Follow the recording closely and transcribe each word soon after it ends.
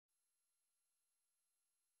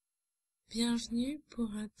Bienvenue pour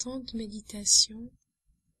un temps de méditation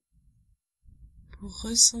pour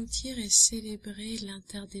ressentir et célébrer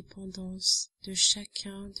l'interdépendance de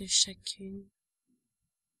chacun, de chacune,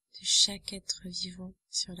 de chaque être vivant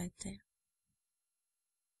sur la Terre.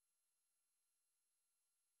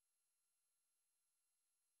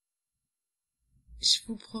 Je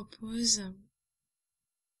vous propose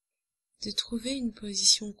de trouver une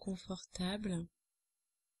position confortable,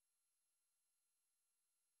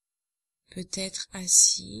 peut-être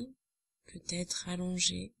assis, peut-être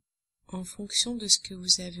allongé, en fonction de ce que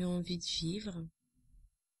vous avez envie de vivre.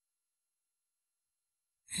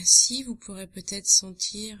 Assis, vous pourrez peut-être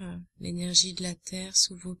sentir l'énergie de la terre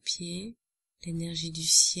sous vos pieds, l'énergie du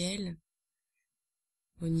ciel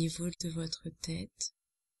au niveau de votre tête,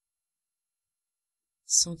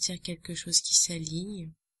 sentir quelque chose qui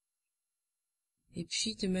s'aligne. Et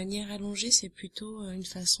puis, de manière allongée, c'est plutôt une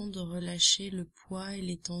façon de relâcher le poids et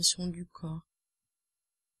les tensions du corps.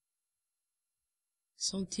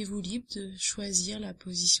 Sentez-vous libre de choisir la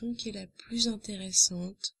position qui est la plus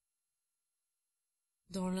intéressante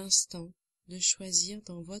dans l'instant, de choisir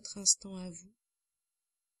dans votre instant à vous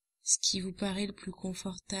ce qui vous paraît le plus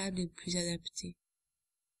confortable et le plus adapté.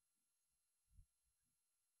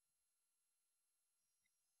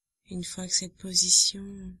 Une fois que cette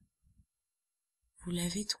position, vous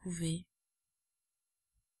l'avez trouvée,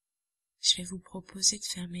 je vais vous proposer de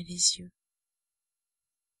fermer les yeux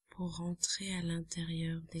pour rentrer à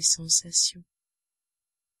l'intérieur des sensations,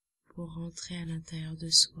 pour rentrer à l'intérieur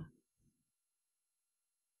de soi.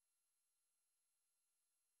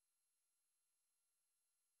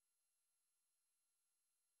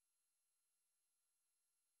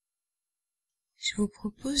 Je vous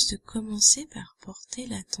propose de commencer par porter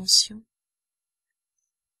l'attention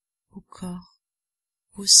au corps,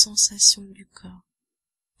 aux sensations du corps,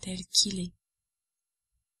 tel qu'il est.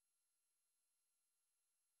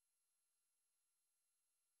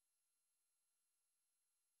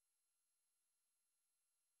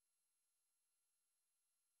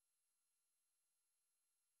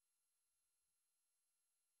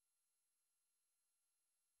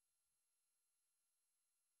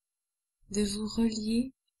 De vous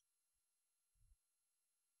relier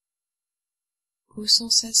aux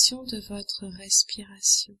sensations de votre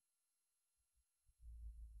respiration.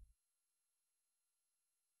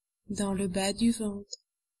 Dans le bas du ventre,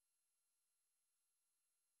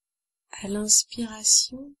 à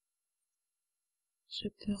l'inspiration, je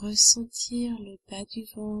peux ressentir le bas du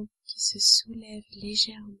ventre qui se soulève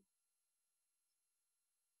légèrement.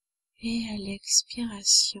 Et à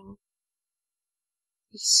l'expiration,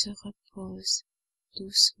 il se repose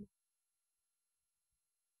doucement.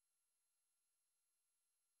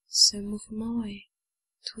 Ce mouvement est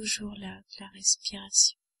toujours là avec la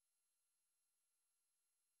respiration.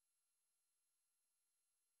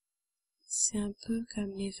 C'est un peu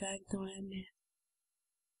comme les vagues dans la mer.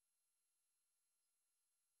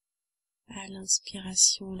 À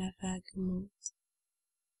l'inspiration, la vague monte.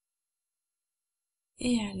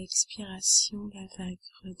 Et à l'expiration, la vague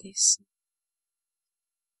redescend.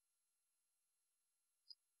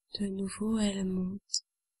 De nouveau, elle monte.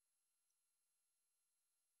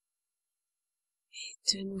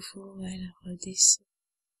 Et de nouveau, elle redescend.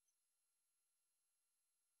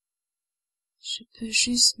 Je peux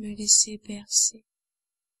juste me laisser bercer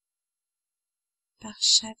par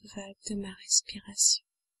chaque vague de ma respiration.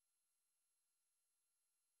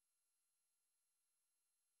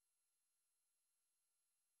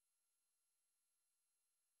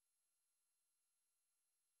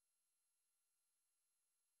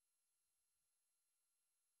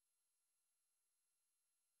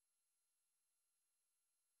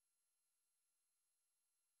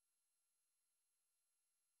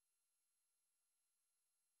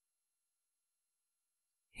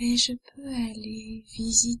 Et je peux aller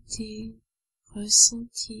visiter,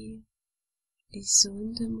 ressentir les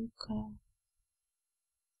zones de mon corps.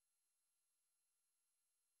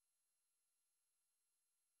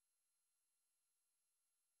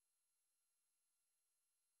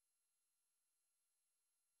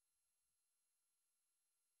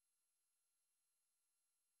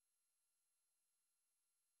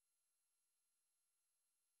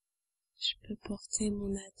 Je peux porter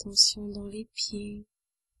mon attention dans les pieds.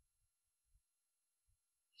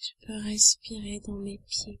 Je peux respirer dans mes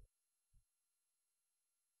pieds.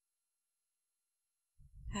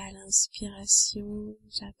 À l'inspiration,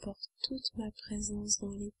 j'apporte toute ma présence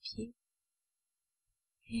dans les pieds.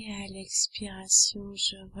 Et à l'expiration,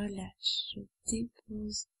 je relâche, je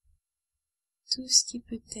dépose tout ce qui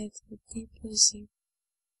peut être déposé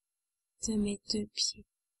de mes deux pieds.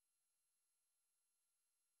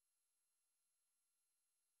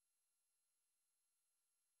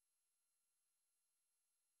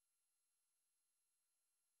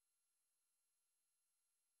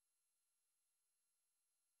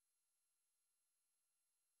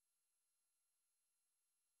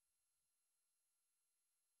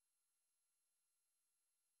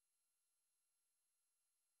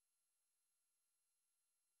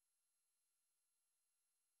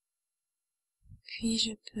 Puis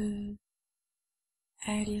je peux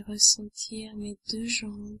aller ressentir mes deux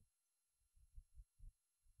jambes.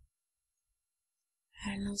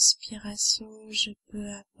 À l'inspiration, je peux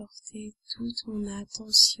apporter toute mon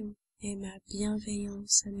attention et ma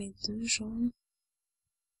bienveillance à mes deux jambes.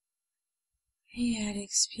 Et à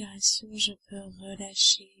l'expiration, je peux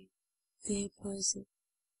relâcher, déposer.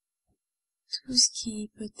 Tout ce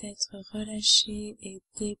qui peut être relâché et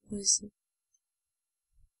déposé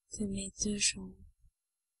de mes deux jambes.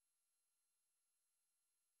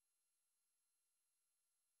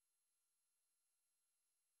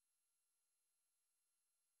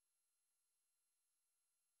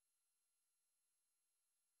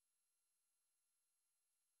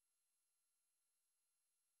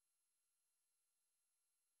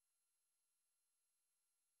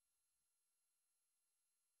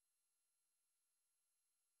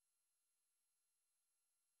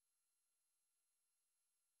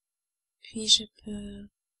 Puis je peux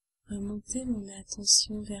remonter mon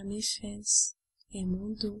attention vers mes fesses et mon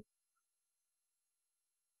dos.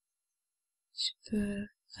 Je peux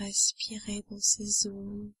respirer dans ces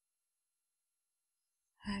zones.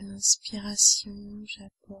 À l'inspiration,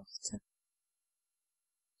 j'apporte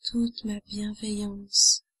toute ma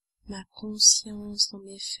bienveillance, ma conscience dans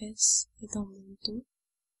mes fesses et dans mon dos.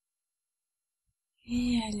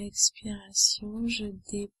 Et à l'expiration, je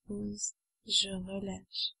dépose, je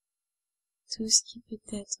relâche tout ce qui peut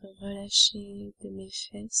être relâché de mes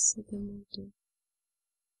fesses et de mon dos.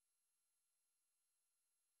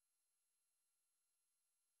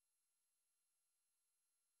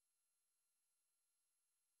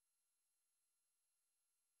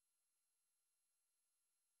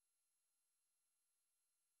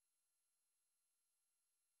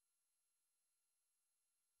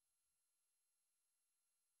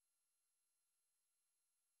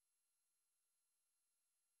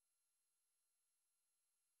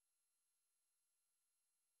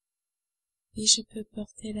 Et je peux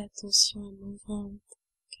porter l'attention à mon ventre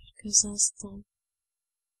quelques instants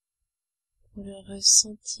pour le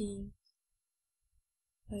ressentir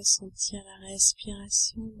la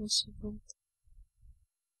respiration dans ce ventre.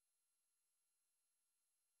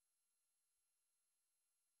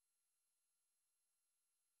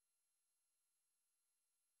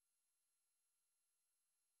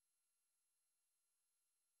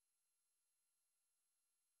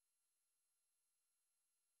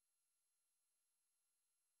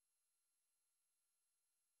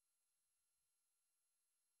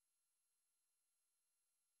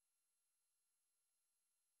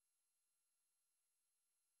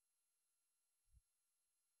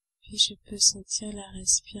 Puis je peux sentir la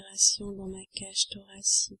respiration dans ma cage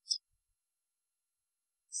thoracique.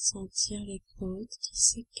 Sentir les côtes qui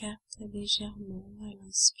s'écartent légèrement à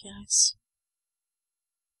l'inspiration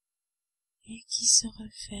et qui se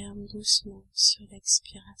referment doucement sur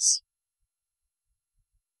l'expiration.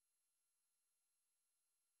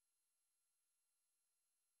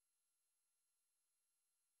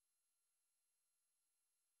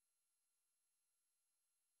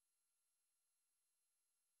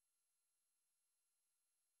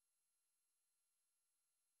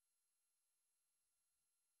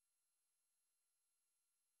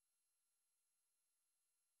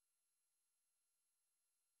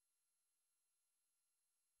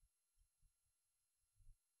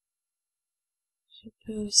 Je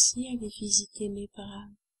peux aussi aller visiter mes bras,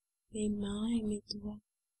 mes mains et mes doigts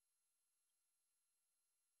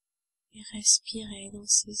et respirer dans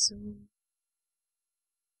ces zones.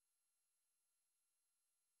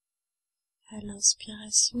 À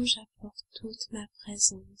l'inspiration, j'apporte toute ma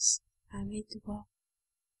présence à mes doigts,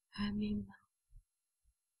 à mes mains,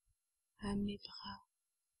 à mes bras.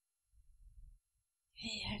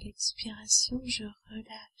 Et à l'expiration, je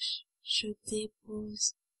relâche, je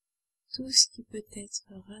dépose tout ce qui peut être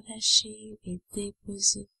relâché et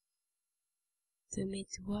déposé de mes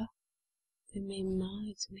doigts, de mes mains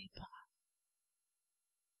et de mes bras.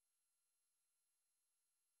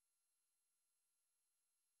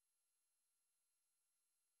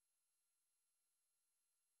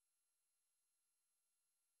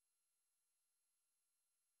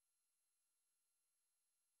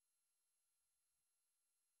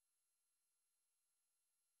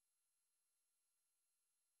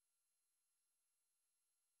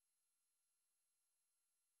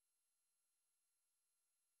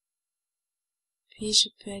 Puis je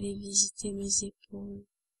peux aller visiter mes épaules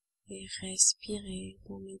et respirer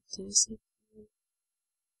dans mes deux épaules.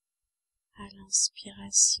 À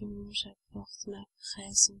l'inspiration, j'apporte ma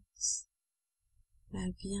présence, ma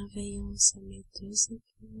bienveillance à mes deux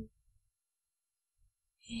épaules.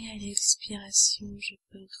 Et à l'expiration, je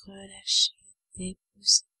peux relâcher,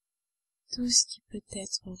 déposer. Tout ce qui peut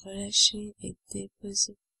être relâché et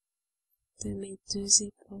déposé de mes deux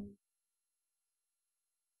épaules.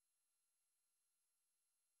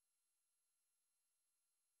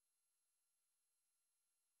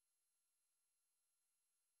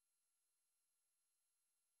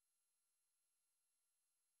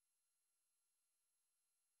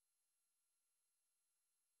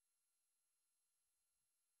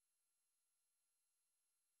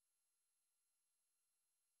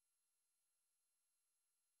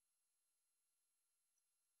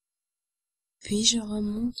 Puis je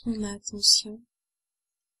remonte mon attention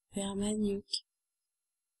vers ma nuque,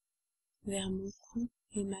 vers mon cou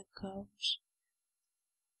et ma gorge.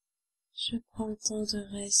 Je prends le temps de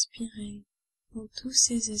respirer dans tous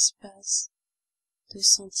ces espaces, de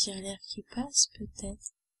sentir l'air qui passe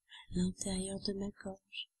peut-être à l'intérieur de ma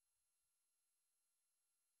gorge.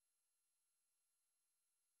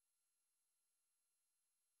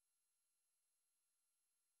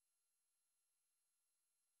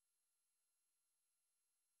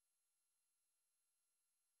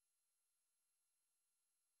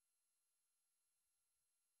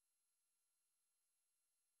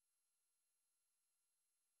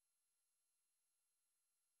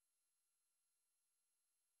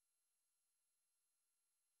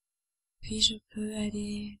 Puis je peux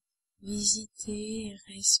aller visiter et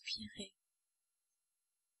respirer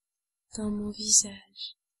dans mon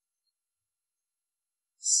visage,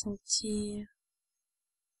 sentir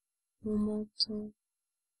mon menton,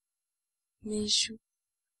 mes joues,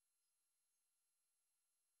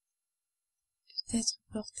 peut-être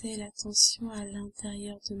porter l'attention à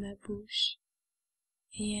l'intérieur de ma bouche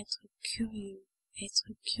et être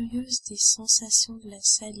curieuse des sensations de la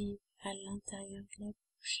salive à l'intérieur de la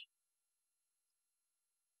bouche.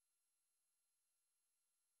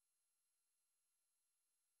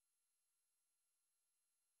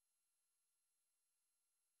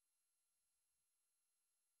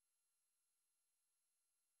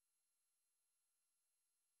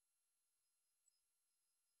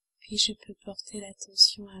 Puis je peux porter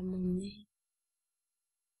l'attention à mon nez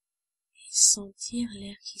et sentir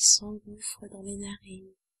l'air qui s'engouffre dans les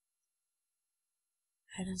narines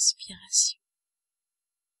à l'inspiration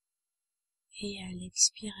et à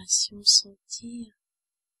l'expiration sentir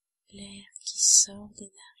l'air qui sort des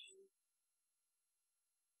narines.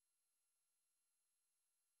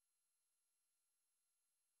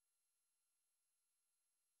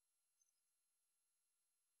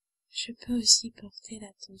 Je peux aussi porter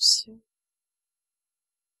l'attention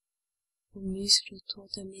aux muscles autour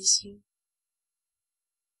de mes yeux,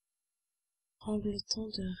 prendre le temps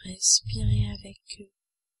de respirer avec eux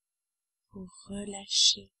pour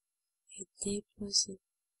relâcher et déposer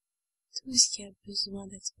tout ce qui a besoin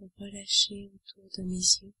d'être relâché autour de mes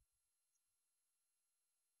yeux.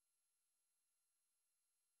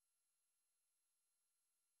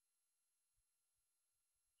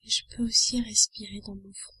 Et je peux aussi respirer dans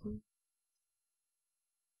mon front.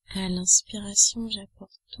 À l'inspiration,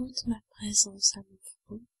 j'apporte toute ma présence à mon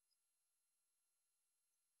front.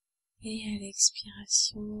 Et à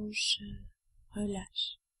l'expiration, je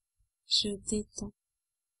relâche, je détends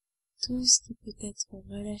tout ce qui peut être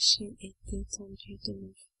relâché et détendu de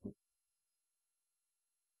mon front.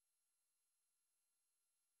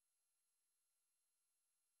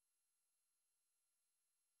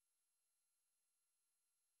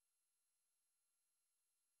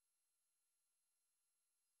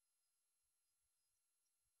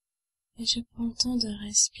 Et je prends le temps de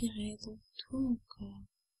respirer dans tout mon corps.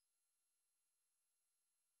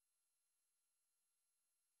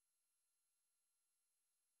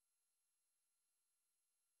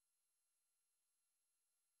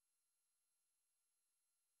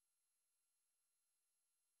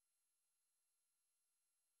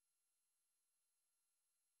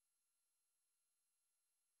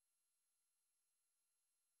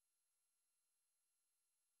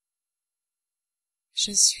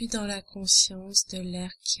 Je suis dans la conscience de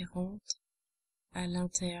l'air qui rentre à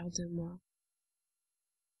l'intérieur de moi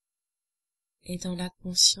et dans la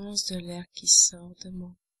conscience de l'air qui sort de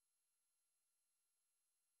moi.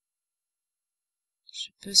 Je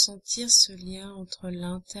peux sentir ce lien entre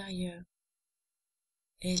l'intérieur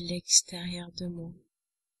et l'extérieur de moi.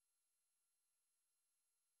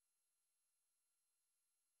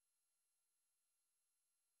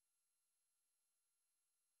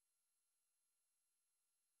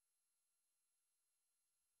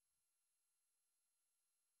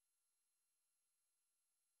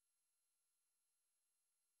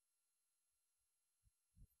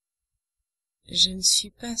 Je ne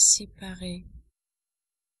suis pas séparée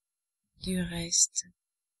du reste.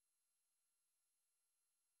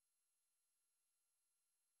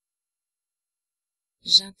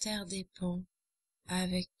 J'interdépends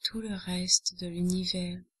avec tout le reste de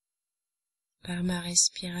l'univers par ma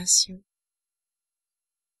respiration.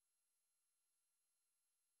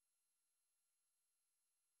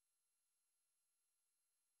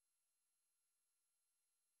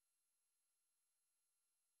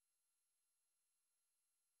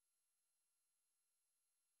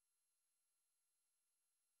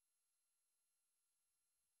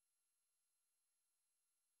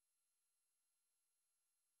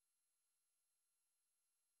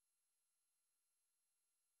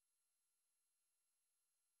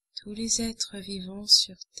 Tous les êtres vivants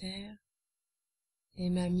sur Terre,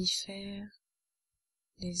 les mammifères,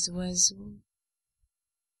 les oiseaux,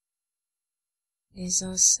 les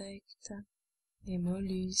insectes, les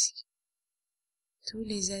mollusques, tous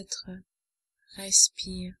les êtres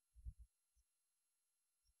respirent.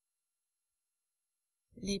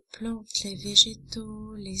 Les plantes, les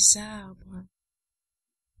végétaux, les arbres,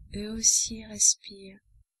 eux aussi respirent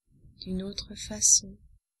d'une autre façon.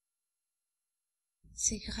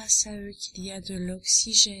 C'est grâce à eux qu'il y a de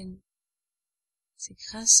l'oxygène. C'est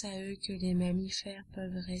grâce à eux que les mammifères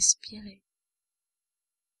peuvent respirer.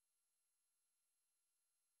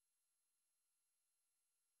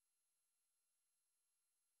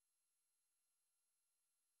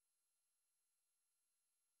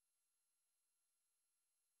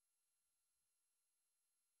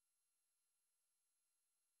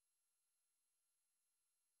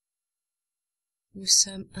 Nous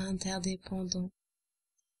sommes interdépendants.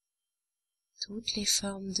 Toutes les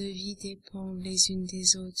formes de vie dépendent les unes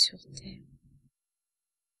des autres sur Terre.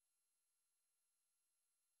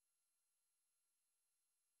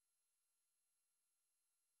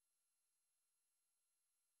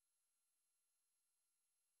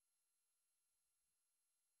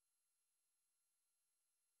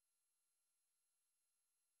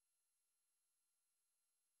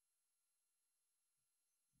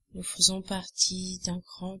 Nous faisons partie d'un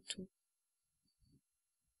grand tout.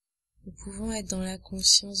 Nous pouvons être dans la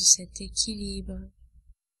conscience de cet équilibre,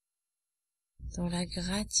 dans la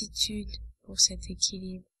gratitude pour cet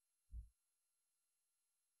équilibre.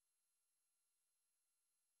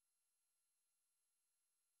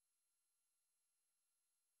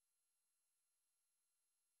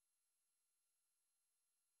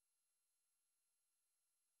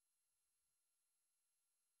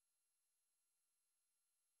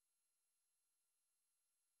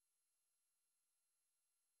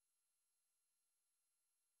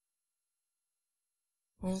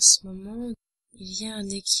 En ce moment, il y a un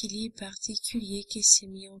équilibre particulier qui s'est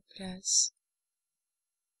mis en place.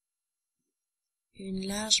 Une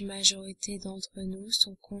large majorité d'entre nous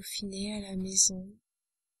sont confinés à la maison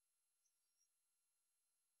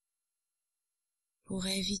pour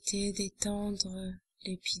éviter d'étendre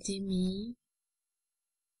l'épidémie.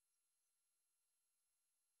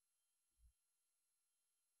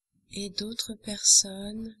 Et d'autres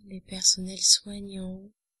personnes, les personnels soignants,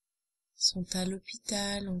 sont à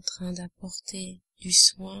l'hôpital en train d'apporter du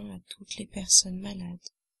soin à toutes les personnes malades.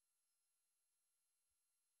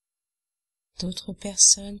 D'autres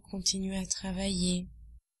personnes continuent à travailler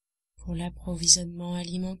pour l'approvisionnement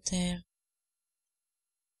alimentaire,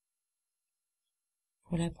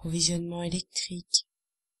 pour l'approvisionnement électrique,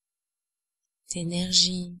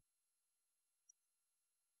 d'énergie,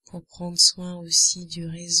 pour prendre soin aussi du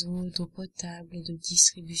réseau d'eau potable et de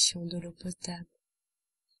distribution de l'eau potable.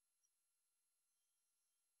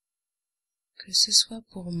 Que ce soit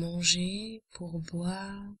pour manger, pour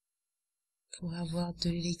boire, pour avoir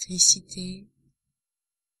de l'électricité,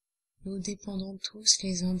 nous dépendons tous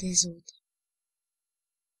les uns des autres.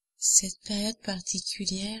 Cette période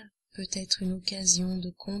particulière peut être une occasion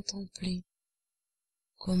de contempler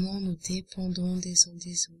comment nous dépendons des uns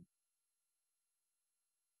des autres.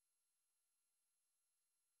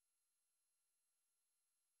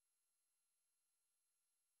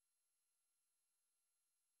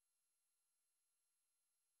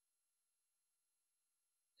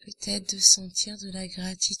 Peut-être de sentir de la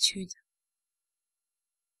gratitude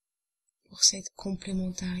pour cette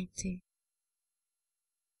complémentarité.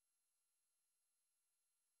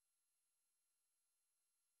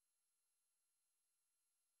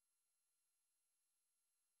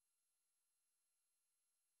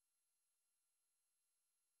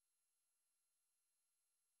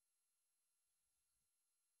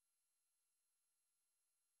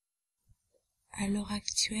 À l'heure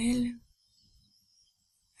actuelle,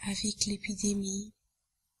 avec l'épidémie,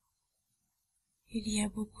 il y a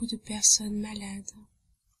beaucoup de personnes malades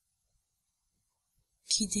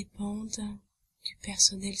qui dépendent du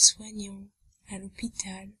personnel soignant à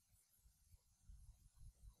l'hôpital.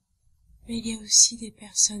 Mais il y a aussi des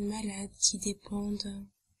personnes malades qui dépendent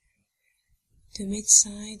de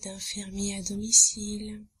médecins et d'infirmiers à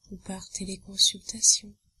domicile ou par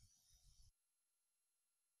téléconsultation.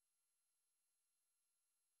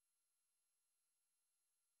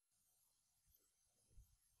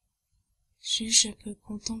 Juste, je peux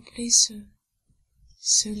contempler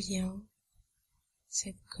ce lien,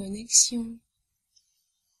 cette connexion.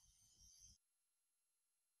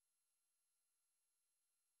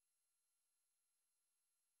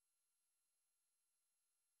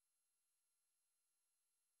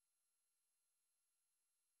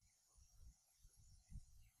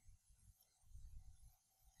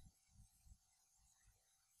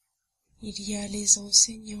 Il y a les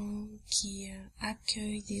enseignants qui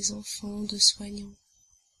accueillent des enfants de soignants.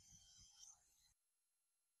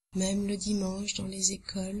 Même le dimanche dans les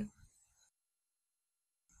écoles,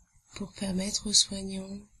 pour permettre aux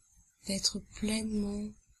soignants d'être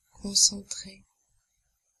pleinement concentrés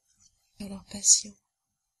sur leurs patients.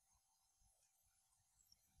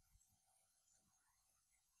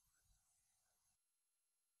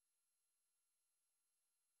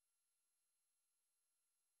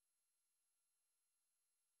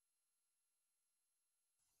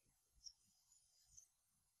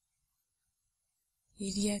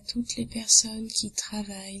 Il y a toutes les personnes qui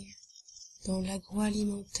travaillent dans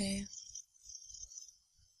l'agroalimentaire,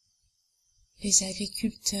 les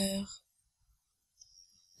agriculteurs,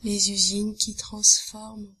 les usines qui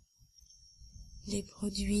transforment les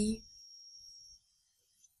produits,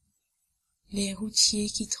 les routiers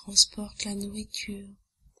qui transportent la nourriture,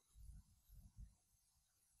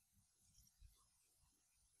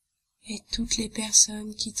 et toutes les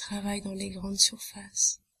personnes qui travaillent dans les grandes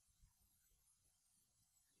surfaces.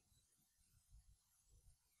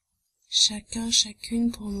 Chacun,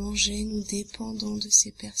 chacune pour manger, nous dépendons de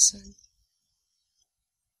ces personnes.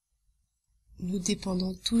 Nous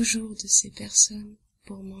dépendons toujours de ces personnes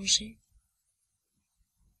pour manger.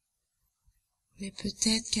 Mais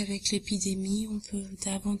peut-être qu'avec l'épidémie, on peut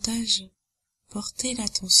davantage porter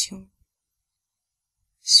l'attention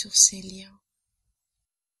sur ces liens.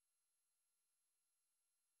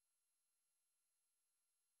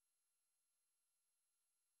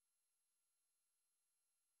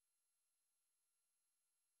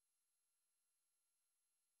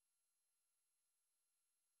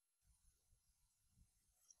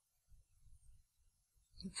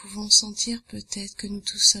 Nous pouvons sentir peut-être que nous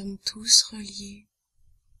sommes tous reliés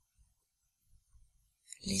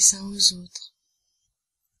les uns aux autres,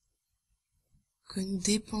 que nous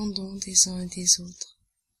dépendons des uns et des autres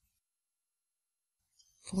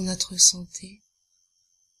pour notre santé,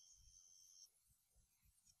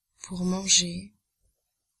 pour manger,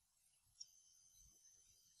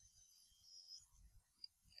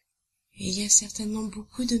 et il y a certainement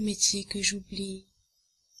beaucoup de métiers que j'oublie.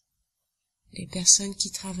 Les personnes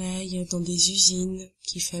qui travaillent dans des usines,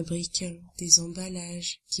 qui fabriquent des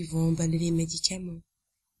emballages, qui vont emballer les médicaments.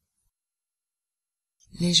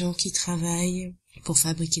 Les gens qui travaillent pour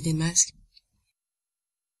fabriquer des masques.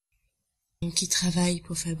 Les gens qui travaillent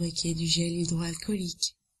pour fabriquer du gel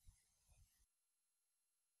hydroalcoolique.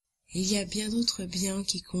 Et il y a bien d'autres biens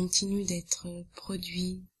qui continuent d'être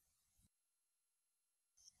produits,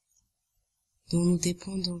 dont nous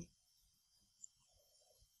dépendons.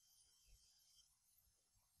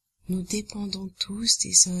 Nous dépendons tous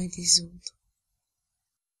des uns et des autres.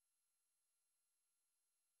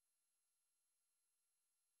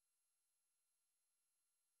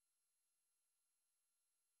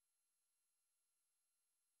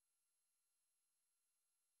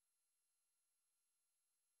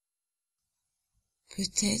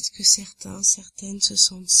 Peut-être que certaines se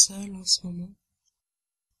sentent seules en ce moment.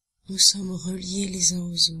 Nous sommes reliés les uns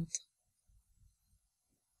aux autres.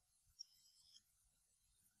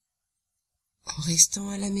 En restant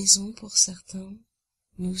à la maison pour certains,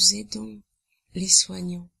 nous aidons les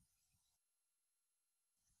soignants.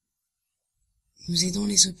 Nous aidons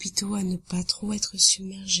les hôpitaux à ne pas trop être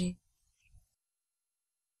submergés.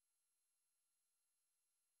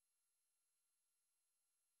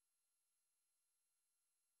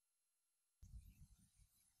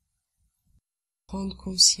 Prendre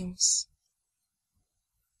conscience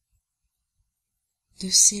de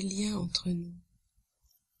ces liens entre nous,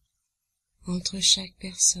 entre chaque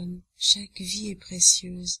personne. Chaque vie est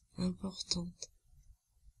précieuse, importante,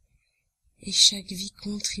 et chaque vie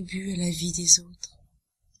contribue à la vie des autres.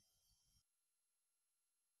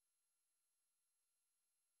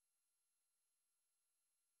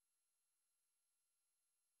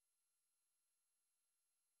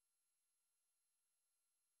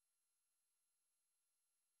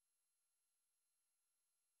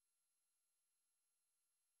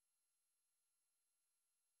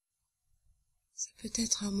 Ça peut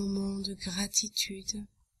être un moment de gratitude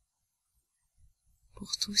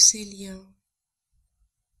pour tous ces liens,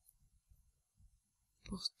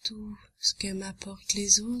 pour tout ce que m'apportent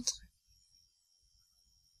les autres,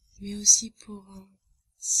 mais aussi pour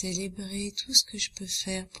célébrer tout ce que je peux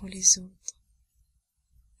faire pour les autres,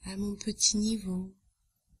 à mon petit niveau.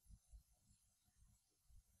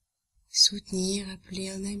 Soutenir, appeler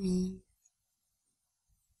un ami,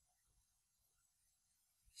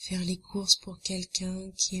 faire les courses pour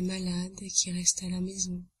quelqu'un qui est malade et qui reste à la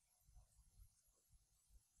maison.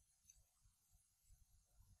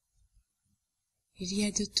 Il y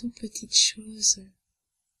a de toutes petites choses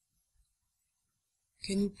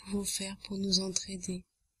que nous pouvons faire pour nous entraider.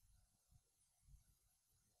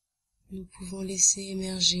 Nous pouvons laisser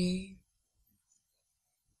émerger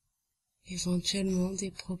éventuellement des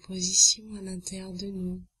propositions à l'intérieur de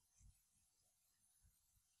nous,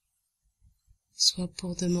 soit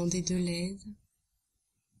pour demander de l'aide,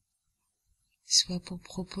 soit pour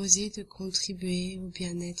proposer de contribuer au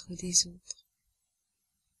bien-être des autres.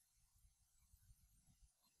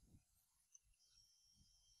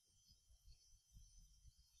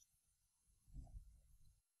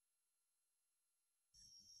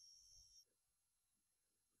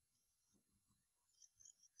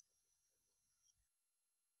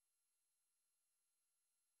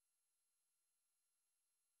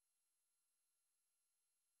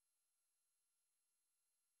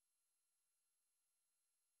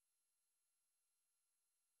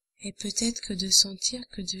 Et peut-être que de sentir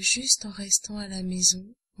que de juste en restant à la maison,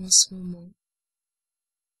 en ce moment,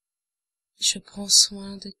 je prends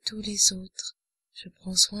soin de tous les autres, je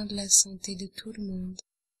prends soin de la santé de tout le monde.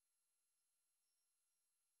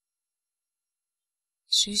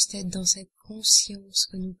 Juste être dans cette conscience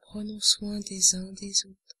que nous prenons soin des uns des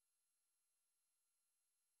autres.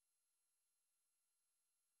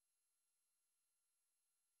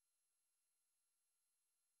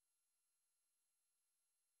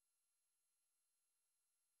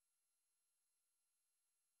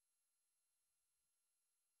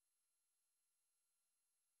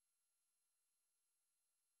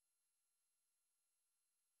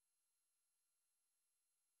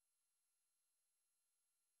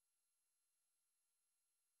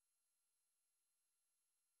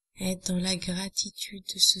 Être dans la gratitude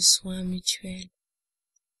de ce soin mutuel.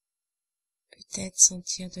 Peut-être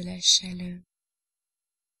sentir de la chaleur,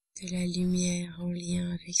 de la lumière en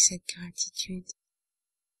lien avec cette gratitude.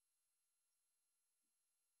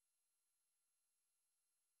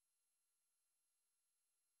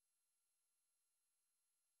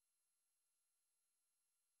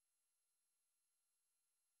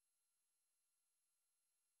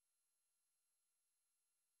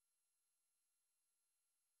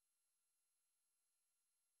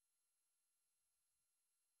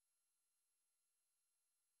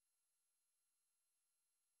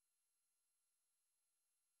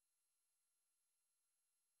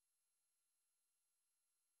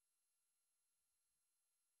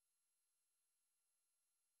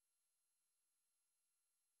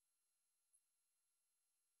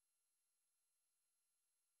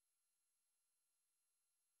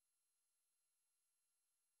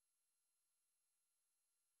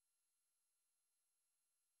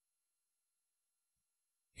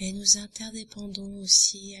 Mais nous interdépendons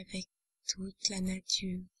aussi avec toute la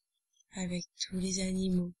nature, avec tous les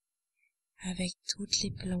animaux, avec toutes les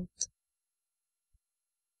plantes.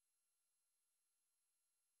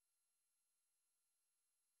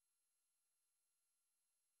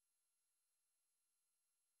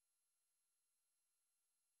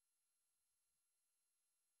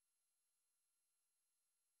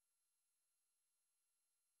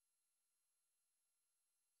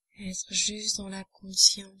 Être juste dans la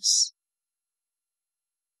conscience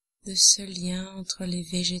de ce lien entre les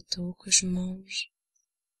végétaux que je mange,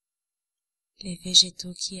 les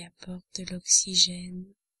végétaux qui apportent de l'oxygène,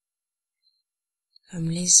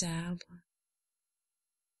 comme les arbres,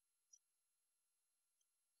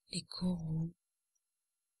 les coraux,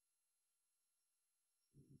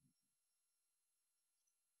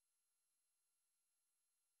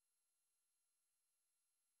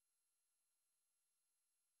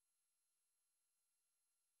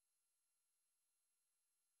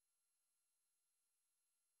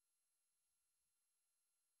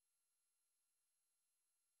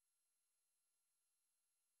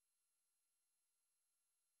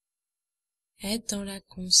 être dans la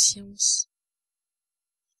conscience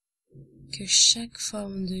que chaque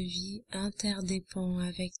forme de vie interdépend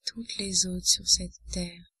avec toutes les autres sur cette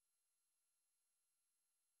terre.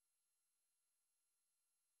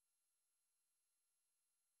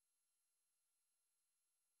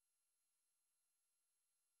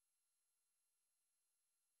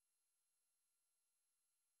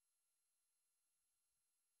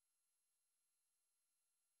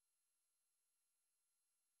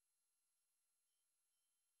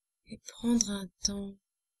 et prendre un temps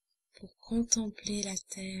pour contempler la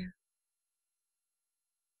terre,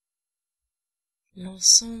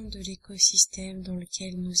 l'ensemble de l'écosystème dans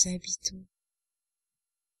lequel nous habitons.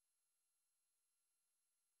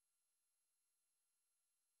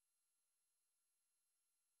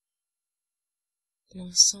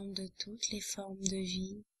 L'ensemble de toutes les formes de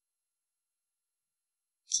vie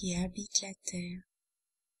qui habitent la terre.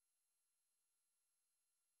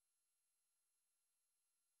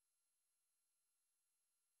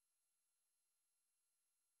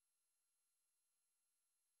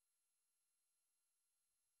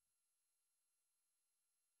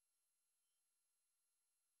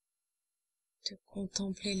 De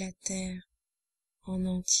contempler la terre en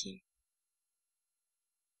entier,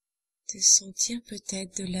 de sentir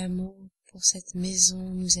peut-être de l'amour pour cette maison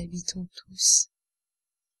où nous habitons tous.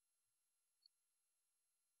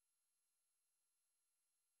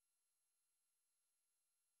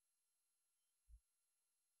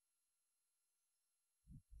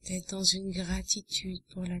 D'être dans une gratitude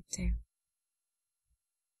pour la terre.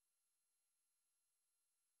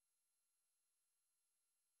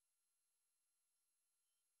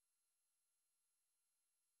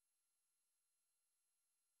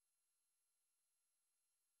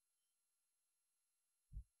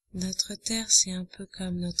 Notre terre, c'est un peu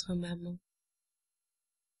comme notre maman.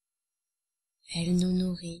 Elle nous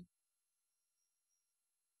nourrit.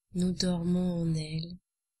 Nous dormons en elle.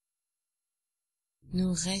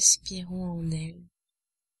 Nous respirons en elle.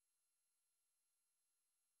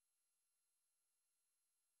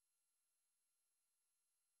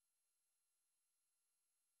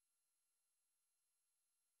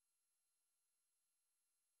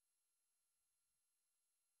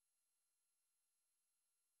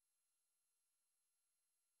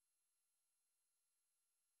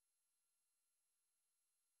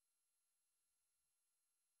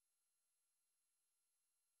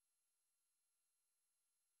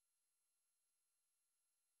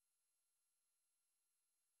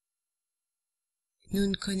 Nous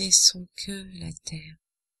ne connaissons que la terre.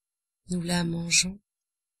 Nous la mangeons,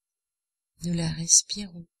 nous la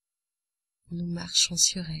respirons, nous marchons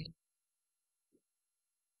sur elle.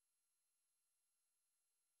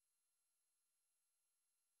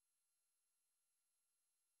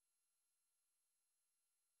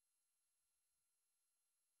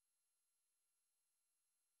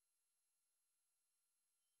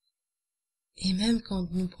 Et même quand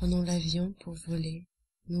nous prenons l'avion pour voler,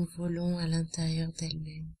 nous volons à l'intérieur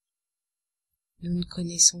d'elle-même. Nous ne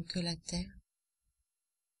connaissons que la terre.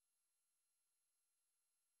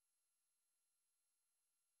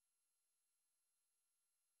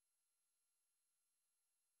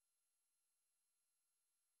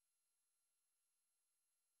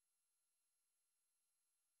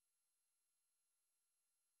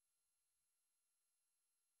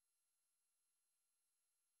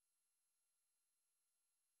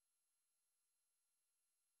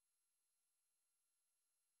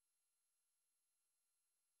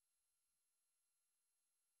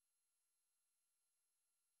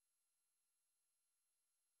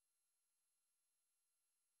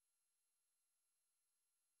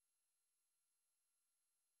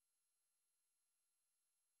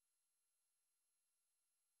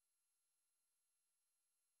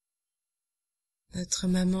 Notre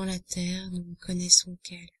maman la terre, nous ne connaissons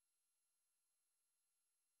qu'elle.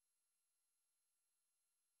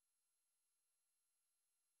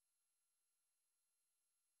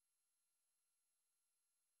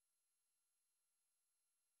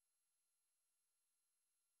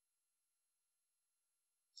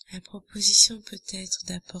 La proposition peut être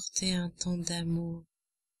d'apporter un temps d'amour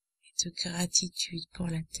et de gratitude pour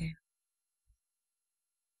la terre,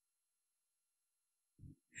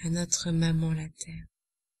 à notre maman la terre.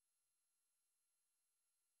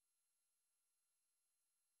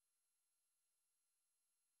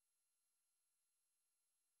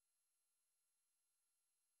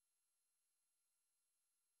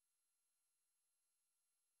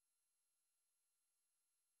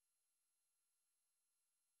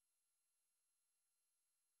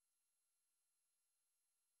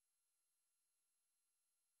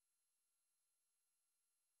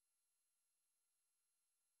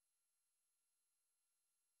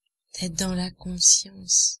 D'être dans la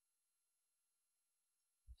conscience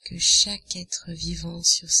que chaque être vivant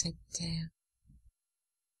sur cette terre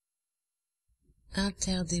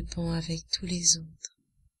interdépend avec tous les autres.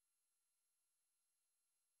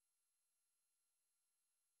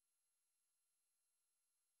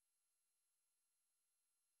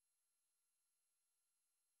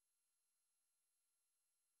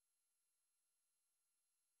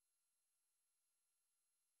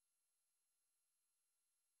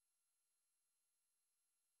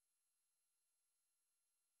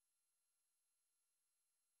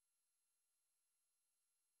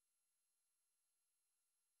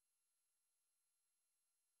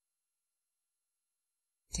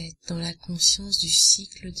 tête dans la conscience du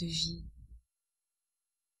cycle de vie,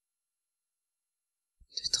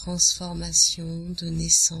 de transformation, de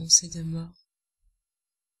naissance et de mort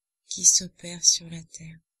qui s'opère sur la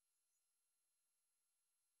terre.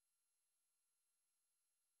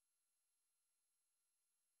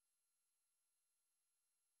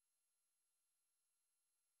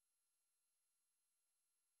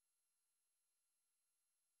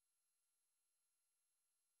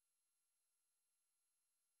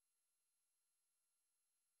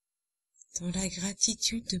 Dans la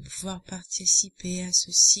gratitude de pouvoir participer à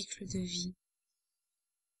ce cycle de vie,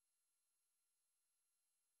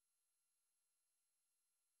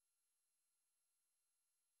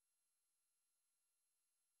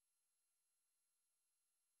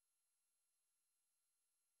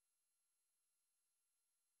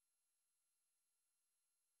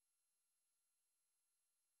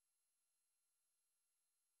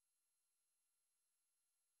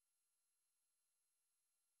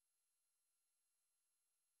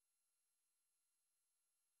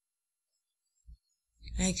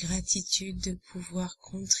 la gratitude de pouvoir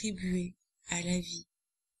contribuer à la vie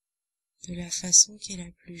de la façon qui est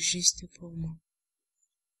la plus juste pour moi.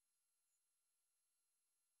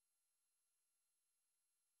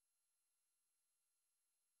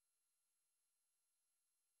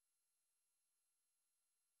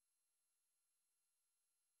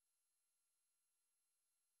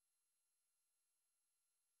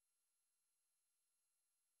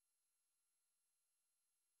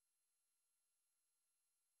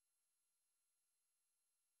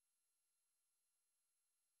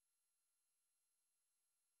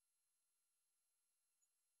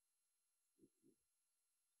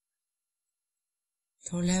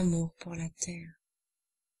 Dans l'amour pour la terre,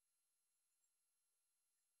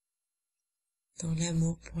 dans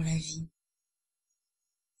l'amour pour la vie,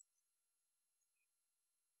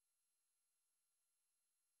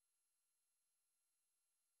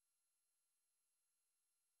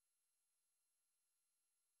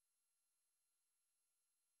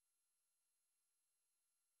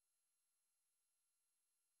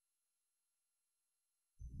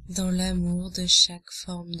 dans l'amour de chaque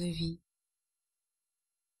forme de vie,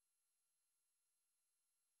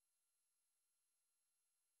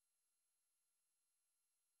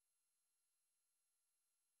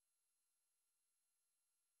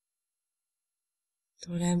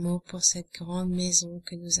 dans l'amour pour cette grande maison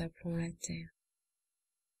que nous appelons la terre.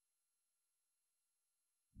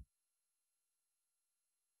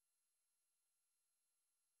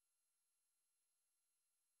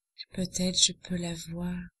 Peut-être je peux la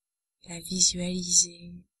voir, la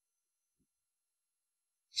visualiser.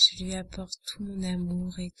 Je lui apporte tout mon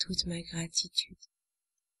amour et toute ma gratitude.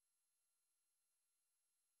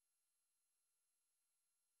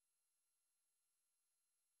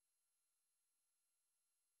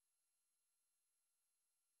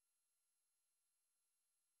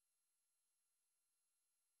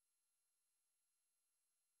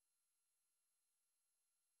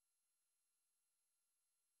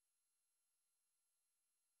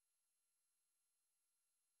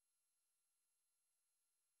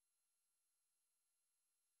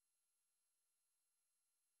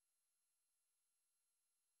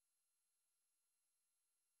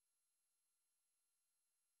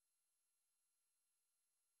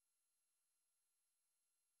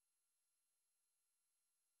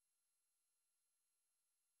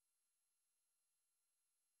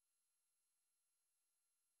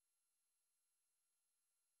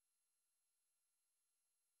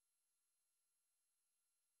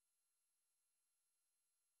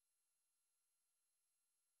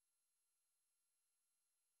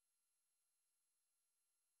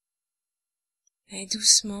 Et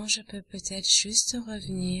doucement, je peux peut-être juste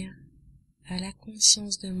revenir à la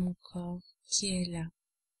conscience de mon corps qui est là,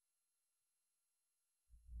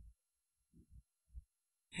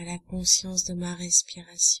 à la conscience de ma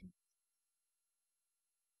respiration,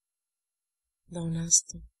 dans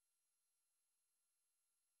l'instant.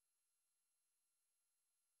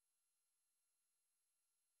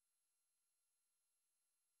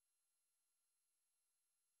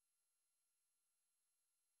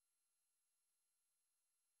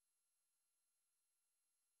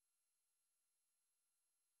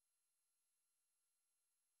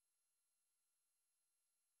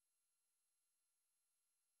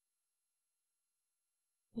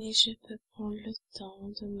 Et je peux prendre le temps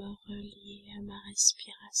de me relier à ma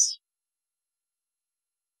respiration.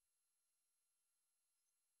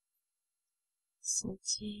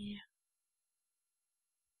 Sentir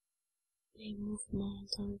les mouvements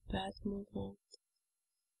dans le bas de mon ventre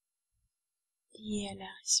liés à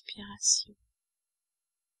la respiration.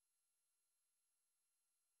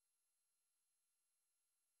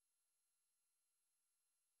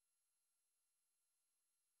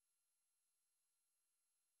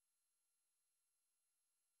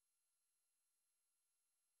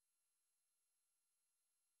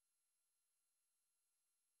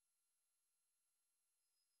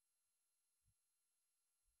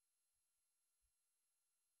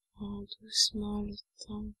 prends doucement le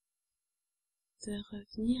temps de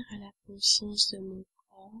revenir à la conscience de mon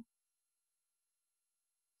corps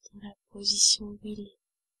dans la position où il est,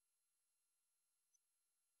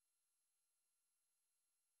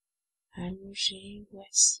 allongé ou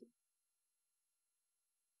assis.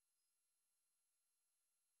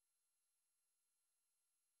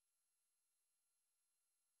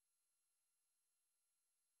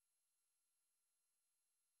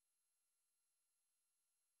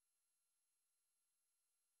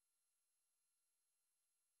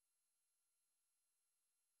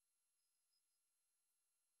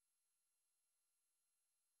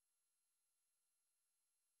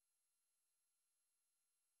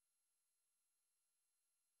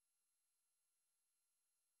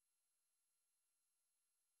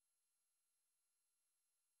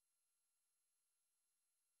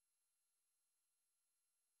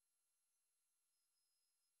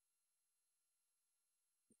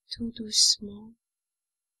 Tout doucement,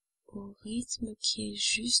 au rythme qui est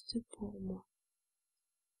juste pour moi,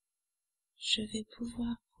 je vais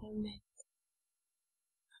pouvoir remettre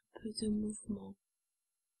un peu de mouvement,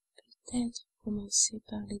 peut-être commencer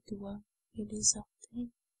par les doigts et les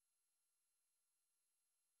orteils.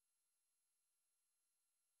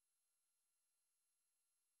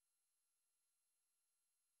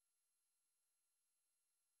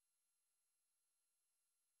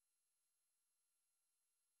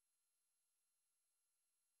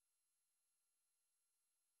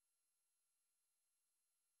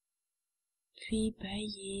 Puis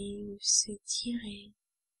bâiller ou s'étirer.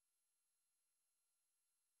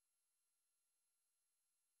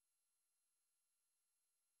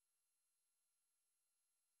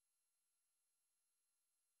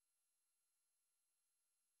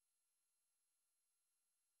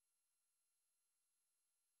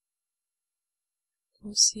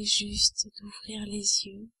 Quand c'est juste d'ouvrir les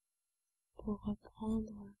yeux pour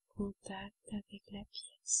reprendre un contact avec la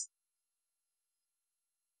pièce.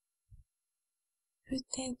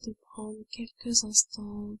 Peut-être de prendre quelques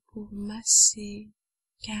instants pour masser,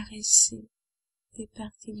 caresser des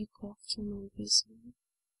parties du corps qui en ont besoin.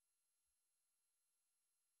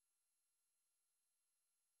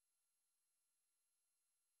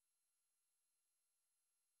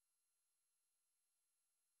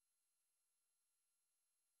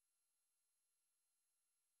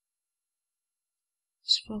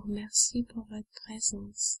 Je vous remercie pour votre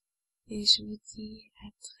présence et je vous dis à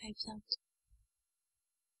très bientôt.